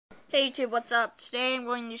Hey YouTube, what's up? Today I'm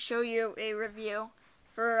going to show you a review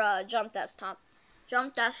for Jump Desktop.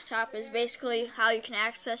 Jump Desktop is basically how you can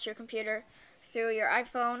access your computer through your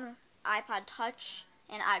iPhone, iPod Touch,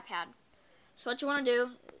 and iPad. So what you want to do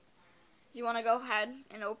is you want to go ahead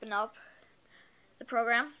and open up the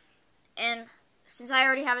program. And since I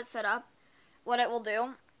already have it set up, what it will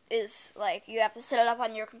do is you have to set it up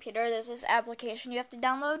on your computer. There's this application you have to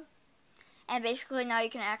download. And basically now you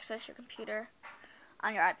can access your computer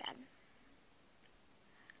on your iPad.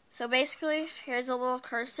 So basically, here's a little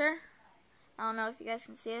cursor. I don't know if you guys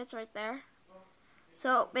can see it, it's right there.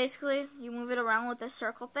 So basically, you move it around with this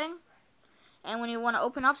circle thing. And when you want to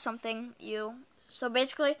open up something, so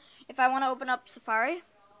basically, if I want to open up Safari,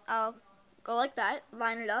 I'll go like that,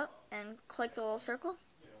 line it up, and click the little circle.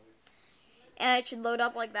 And it should load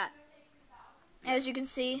up like that. As you can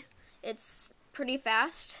see, it's pretty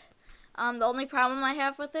fast. The only problem I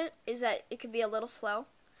have with it is that it could be a little slow,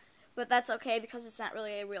 but that's okay because it's not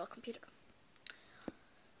really a real computer.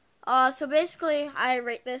 So basically, I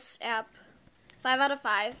rate this app 5 out of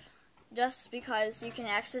 5, just because you can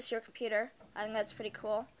access your computer. I think that's pretty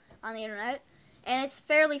cool on the internet, and it's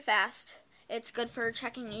fairly fast. It's good for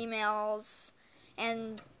checking emails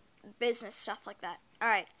and business stuff like that.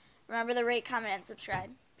 Alright, remember to rate, comment, and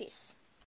subscribe. Peace.